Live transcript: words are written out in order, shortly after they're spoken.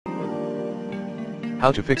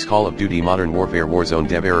How to fix Call of Duty Modern Warfare Warzone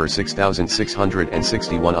dev error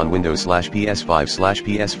 6661 on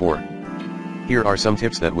Windows/PS5/PS4. Here are some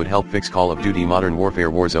tips that would help fix Call of Duty Modern Warfare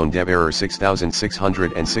Warzone dev error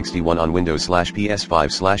 6661 on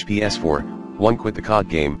Windows/PS5/PS4. 1. Quit the COD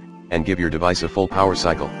game, and give your device a full power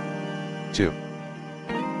cycle. 2.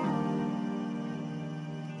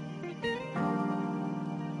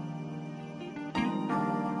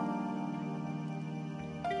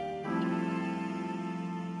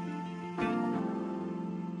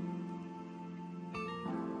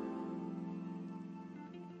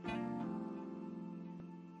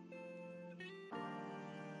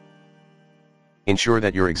 Ensure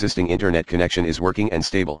that your existing internet connection is working and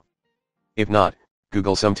stable. If not,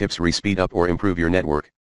 Google some tips to speed up or improve your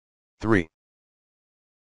network. 3.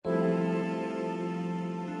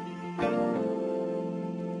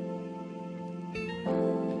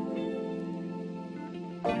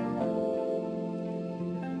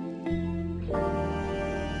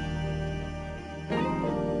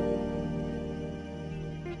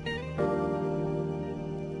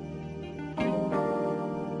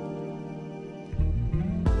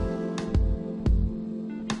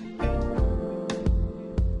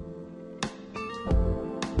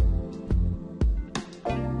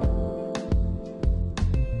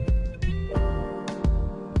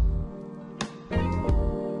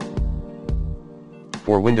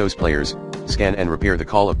 For Windows players, scan and repair the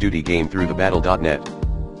Call of Duty game through the Battle.net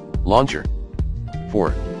launcher.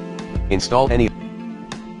 4. Install any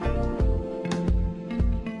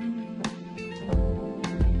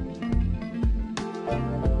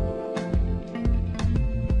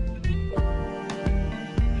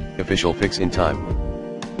official fix in time.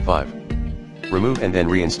 5. Remove and then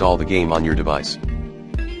reinstall the game on your device.